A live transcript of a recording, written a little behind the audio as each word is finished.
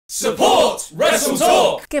Support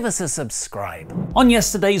WrestleTalk! Give us a subscribe. On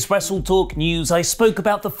yesterday's WrestleTalk news, I spoke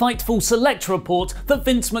about the Fightful Select report that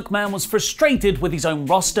Vince McMahon was frustrated with his own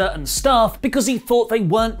roster and staff because he thought they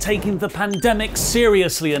weren't taking the pandemic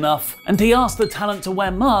seriously enough, and he asked the talent to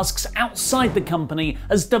wear masks outside the company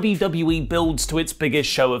as WWE builds to its biggest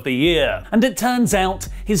show of the year. And it turns out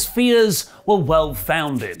his fears were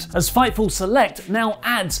well-founded, as Fightful Select now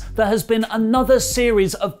adds there has been another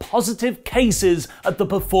series of positive cases at the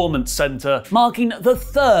Performance Center, marking the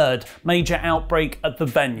third major outbreak at the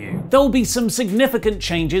venue. There will be some significant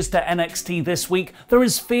changes to NXT this week. There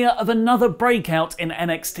is fear of another breakout in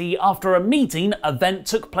NXT after a meeting event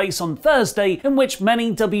took place on Thursday in which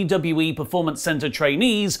many WWE Performance Center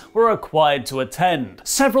trainees were required to attend.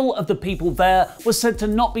 Several of the people there were said to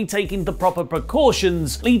not be taking the proper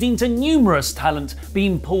precautions, leading to numerous talent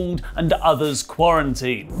being pulled and others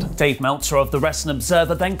quarantined. Dave Meltzer of the Wrestling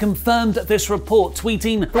Observer then confirmed this report,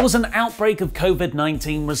 tweeting, "There was an outbreak of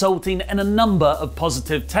COVID-19 resulting in a number of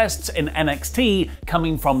positive tests in NXT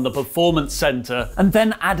coming from the Performance Center," and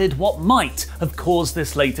then added what might have caused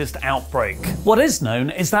this latest outbreak. What is known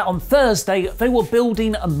is that on Thursday they were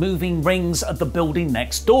building and moving rings at the building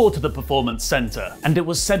next door to the Performance Center, and it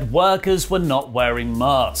was said workers were not wearing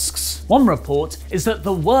masks. One report is that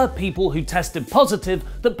there were people who tested positive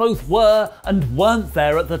that both were and weren't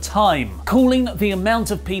there at the time, calling the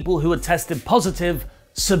amount of people who had tested positive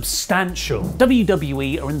substantial.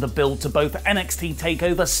 WWE are in the build to both NXT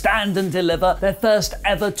TakeOver Stand and Deliver, their first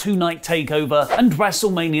ever two-night takeover, and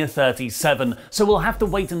WrestleMania 37, so we'll have to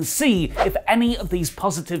wait and see if any of these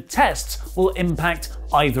positive tests will impact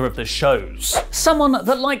either of the shows. Someone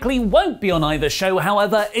that likely won't be on either show,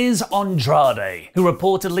 however, is Andrade, who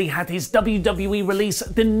reportedly had his WWE release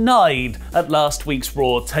denied at last week's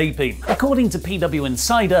Raw taping. According to PW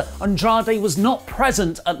Insider, Andrade was not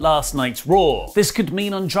present at last night's Raw. This could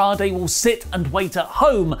mean Andrade will sit and wait at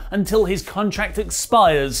home until his contract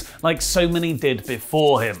expires, like so many did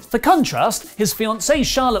before him. For contrast, his fiancée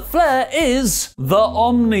Charlotte Flair is the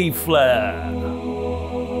Omni Flair,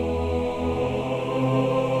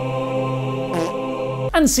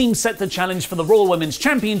 and seems set to challenge for the Raw Women's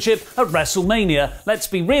Championship at WrestleMania, let's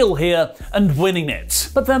be real here, and winning it.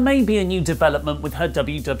 But there may be a new development with her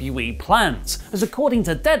WWE plans, as according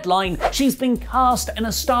to Deadline, she's been cast in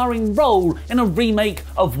a starring role in a remake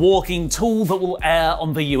of Walking Tall that will air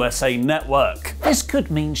on the USA Network. This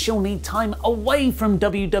could mean she'll need time away from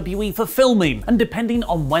WWE for filming, and depending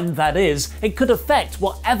on when that is, it could affect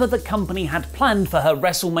whatever the company had planned for her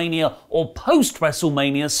WrestleMania or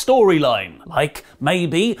post-WrestleMania storyline, like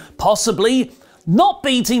maybe, possibly, not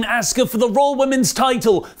beating Asuka for the Raw Women's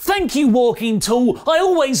title. Thank you, Walking Tall. I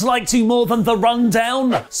always liked you more than the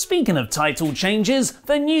Rundown. Speaking of title changes,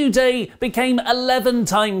 The New Day became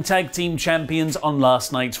 11-time tag team champions on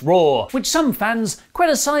last night's Raw, which some fans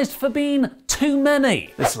criticised for being too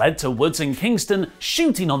many. This led to Woods and Kingston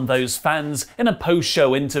shooting on those fans in a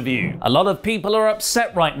post-show interview. A lot of people are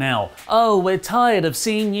upset right now. Oh, we're tired of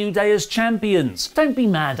seeing New Day as champions. Don't be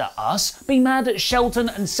mad at us. Be mad at Shelton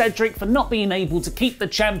and Cedric for not being able to keep the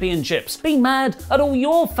championships. Be mad at all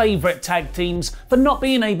your favourite tag teams for not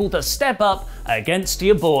being able to step up against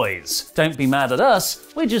your boys. Don't be mad at us,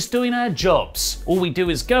 we're just doing our jobs. All we do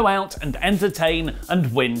is go out and entertain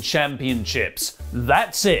and win championships.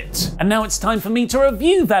 That's it. And now it's time for me to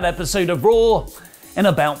review that episode of Raw in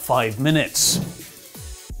about 5 minutes.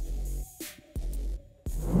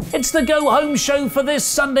 It's the go-home show for this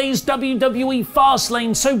Sunday's WWE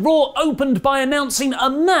Fastlane, so Raw opened by announcing a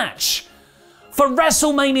match for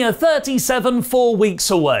WrestleMania 37 4 weeks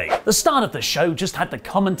away. The start of the show just had the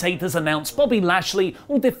commentators announce Bobby Lashley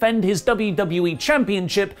will defend his WWE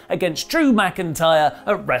Championship against Drew McIntyre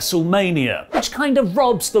at WrestleMania, which kind of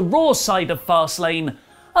robs the Raw side of Fastlane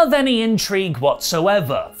of any intrigue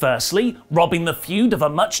whatsoever. Firstly, robbing the feud of a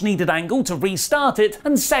much-needed angle to restart it,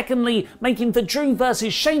 and secondly, making the Drew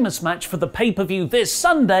vs. Sheamus match for the pay-per-view this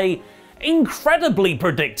Sunday incredibly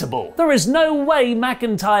predictable. There is no way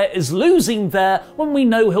McIntyre is losing there when we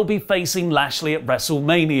know he'll be facing Lashley at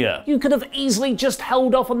WrestleMania. You could have easily just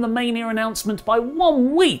held off on the Mania announcement by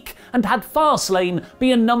 1 week and had Fastlane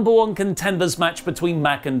be a #1 contenders match between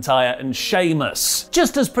McIntyre and Sheamus.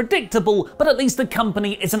 Just as predictable, but at least the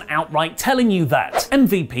company isn't outright telling you that.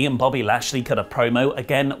 MVP and Bobby Lashley cut a promo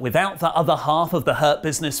again without the other half of the Hurt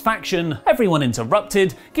Business faction. Everyone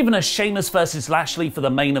interrupted, giving us Sheamus versus Lashley for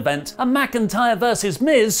the main event, and McIntyre versus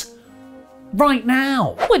Miz right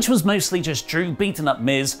now, which was mostly just Drew beating up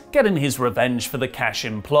Miz, getting his revenge for the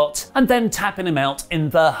cash-in plot, and then tapping him out in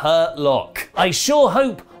the Hurt Lock. I sure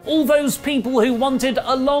hope all those people who wanted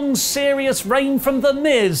a long, serious reign from The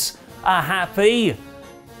Miz are happy.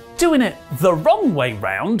 Doing it the wrong way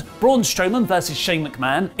round, Braun Strowman vs Shane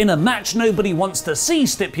McMahon in a match nobody wants to see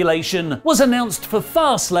stipulation was announced for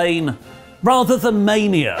Fastlane rather than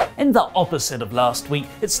Mania. In the opposite of last week,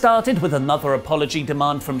 it started with another apology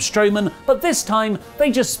demand from Strowman, but this time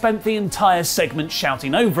they just spent the entire segment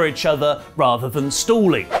shouting over each other rather than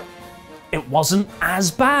stalling. It wasn't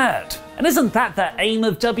as bad. And isn't that the aim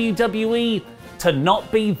of WWE? To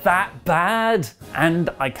not be that bad? And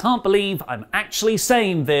I can't believe I'm actually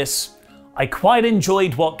saying this, I quite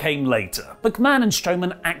enjoyed what came later. McMahon and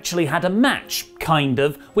Strowman actually had a match, kind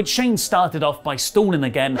of, which Shane started off by stalling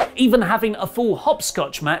again, even having a full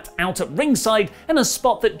hopscotch mat out at ringside in a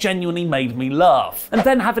spot that genuinely made me laugh. And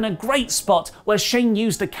then having a great spot where Shane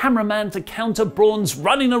used a cameraman to counter Braun's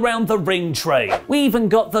running around the ring tray. We even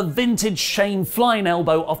got the vintage Shane flying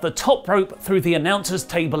elbow off the top rope through the announcer's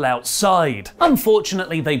table outside.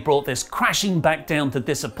 Unfortunately, they brought this crashing back down to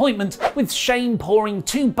disappointment, with Shane pouring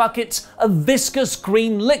 2 buckets of viscous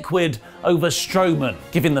green liquid over Strowman,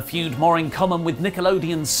 giving the feud more in common with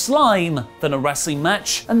Nickelodeon's Slime than a wrestling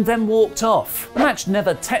match, and then walked off. The match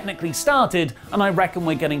never technically started, and I reckon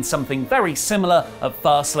we're getting something very similar at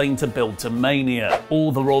Fastlane to build to Mania.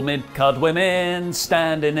 All the Raw mid-card women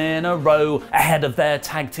standing in a row ahead of their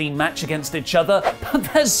tag team match against each other, but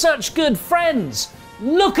they're such good friends.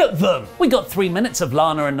 Look at them! We got 3 minutes of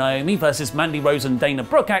Lana and Naomi versus Mandy Rose and Dana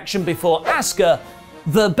Brooke action before Asuka,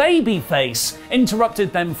 the babyface,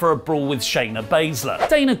 interrupted them for a brawl with Shayna Baszler.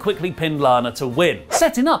 Dana quickly pinned Lana to win,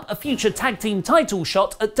 setting up a future tag team title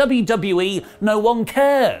shot at WWE No One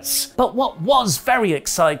Cares. But what was very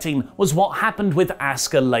exciting was what happened with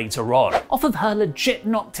Asuka later on. Off of her legit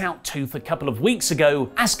knocked out tooth a couple of weeks ago,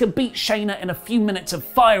 Asuka beat Shayna in a few minutes of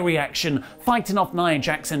fiery action, fighting off Nia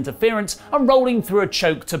Jax's interference and rolling through a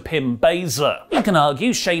choke to pin Baszler. You can argue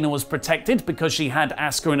Shayna was protected because she had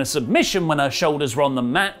Asuka in a submission when her shoulders were on the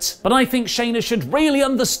mat, but I think Shayna should really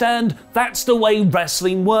understand that's the way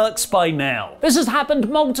wrestling works by now. This has happened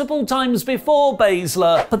multiple times before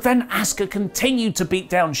Baszler, but then Asuka continued to beat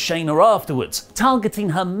down Shayna afterwards, targeting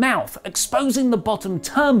her mouth, exposing the bottom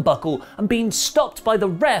turnbuckle, and being stopped by the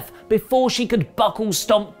ref before she could buckle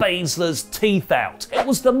stomp Baszler's teeth out. It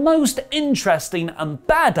was the most interesting and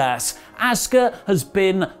badass Asuka has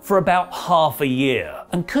been for about half a year,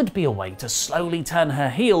 and could be a way to slowly turn her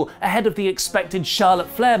heel ahead of the expected Charlotte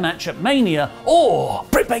Flair match at Mania, or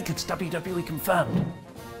Britt Baker to WWE confirmed.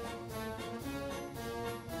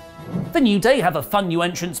 The New Day have a fun new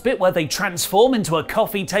entrance bit where they transform into a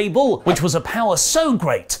coffee table, which was a power so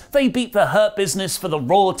great they beat the Hurt Business for the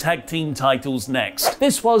Raw Tag Team titles next.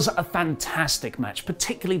 This was a fantastic match,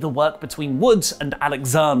 particularly the work between Woods and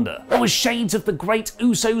Alexander. There was shades of the great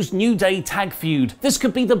Usos New Day tag feud. This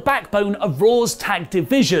could be the backbone of Raw's tag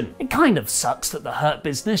division. It kind of sucks that the Hurt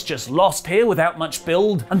Business just lost here without much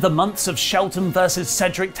build, and the months of Shelton versus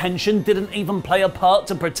Cedric tension didn't even play a part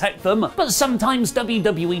to protect them, but sometimes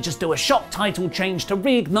WWE just do a shock title change to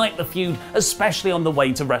reignite the feud, especially on the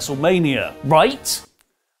way to WrestleMania. Right?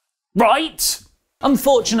 Right?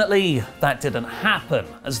 Unfortunately, that didn't happen,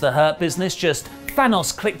 as the Hurt Business just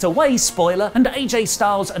Thanos clicked away, spoiler, and AJ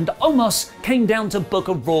Styles and Omos came down to book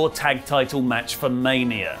a Raw tag title match for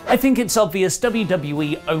Mania. I think it's obvious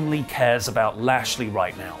WWE only cares about Lashley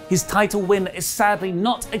right now. His title win is sadly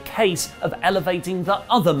not a case of elevating the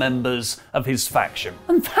other members of his faction.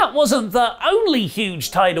 And that wasn't the only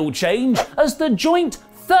huge title change, as the joint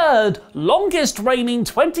third longest reigning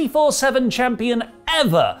 24/7 champion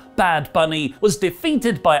ever, Bad Bunny, was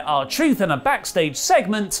defeated by R-Truth in a backstage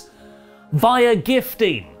segment via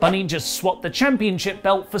gifting. Bunny just swapped the championship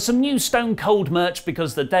belt for some new Stone Cold merch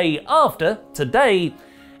because the day after, today,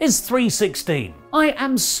 is 3/16. I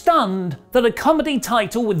am stunned that a comedy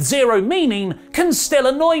title with zero meaning can still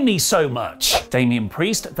annoy me so much. Damian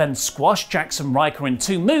Priest then squashed Jackson Ryker in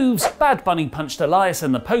 2 moves, Bad Bunny punched Elias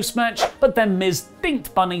in the post-match, but then Miz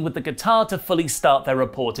dinked Bunny with the guitar to fully start their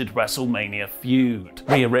reported WrestleMania feud.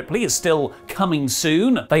 Rhea Ripley is still coming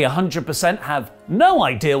soon. They 100% have no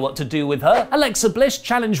idea what to do with her. Alexa Bliss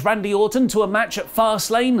challenged Randy Orton to a match at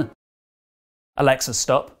Fastlane. Alexa,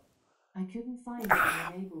 stop. I couldn't find the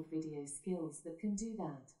enabled video skills that can do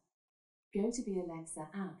that. Go to the Alexa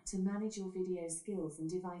app to manage your video skills and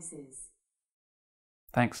devices.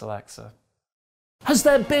 Thanks, Alexa. Has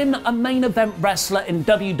there been a main event wrestler in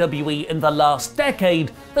WWE in the last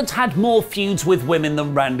decade that's had more feuds with women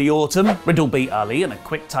than Randy Orton? Riddle beat Ali in a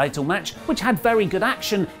quick title match, which had very good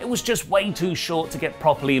action. It was just way too short to get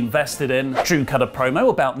properly invested in. Drew cut a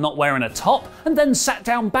promo about not wearing a top, and then sat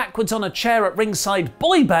down backwards on a chair at ringside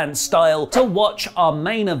boy band style to watch our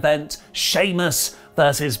main event, Sheamus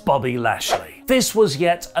versus Bobby Lashley. This was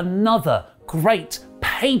yet another great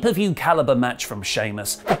pay-per-view caliber match from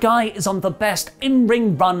Sheamus. The guy is on the best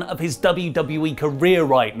in-ring run of his WWE career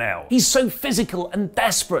right now. He's so physical and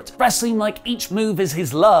desperate, wrestling like each move is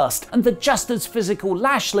his last, and the just as physical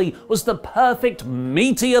Lashley was the perfect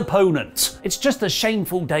meaty opponent. It's just a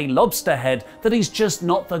shameful day Lobsterhead that he's just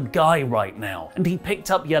not the guy right now, and he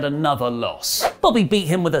picked up yet another loss. Bobby beat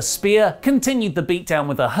him with a spear, continued the beatdown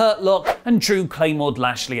with a hurt lock, and Drew Claymored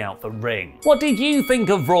Lashley out the ring. What did you think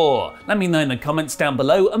of Raw? Let me know in the comments down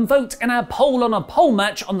below and vote in our poll on a poll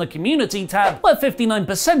match on the community tab, where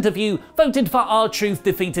 59% of you voted for R-Truth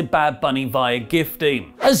defeated Bad Bunny via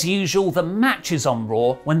gifting. As usual, the matches on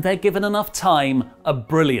Raw, when they're given enough time, are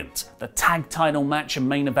brilliant. The tag title match and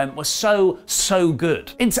main event were so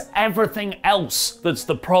good. It's everything else that's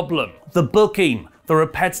the problem. The booking, the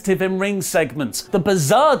repetitive in-ring segments, the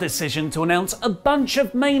bizarre decision to announce a bunch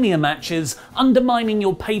of Mania matches undermining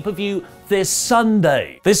your pay-per-view this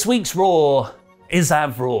Sunday. This week's Raw is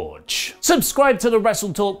average. Subscribe to the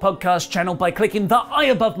WrestleTalk podcast channel by clicking the eye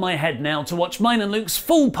above my head now to watch mine and Luke's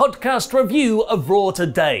full podcast review of Raw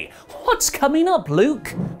today. What's coming up,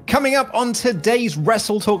 Luke? Coming up on today's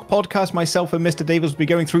WrestleTalk podcast, myself and Mr. Davis will be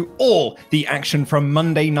going through all the action from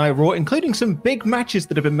Monday Night Raw, including some big matches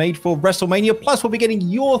that have been made for WrestleMania. Plus, we'll be getting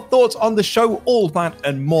your thoughts on the show, all that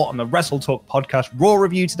and more on the WrestleTalk podcast Raw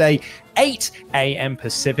review today. 8 a.m.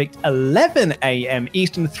 Pacific, 11 a.m.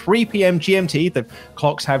 Eastern, 3 p.m. GMT. The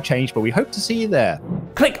clocks have changed, but we hope to see you there.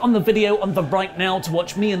 Click on the video on the right now to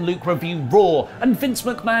watch me and Luke review Raw, and Vince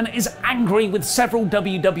McMahon is angry with several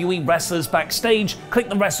WWE wrestlers backstage. Click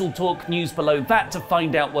the WrestleTalk news below that to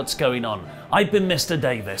find out what's going on. I've been Mr.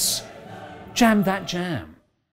 Davis. Jam that jam.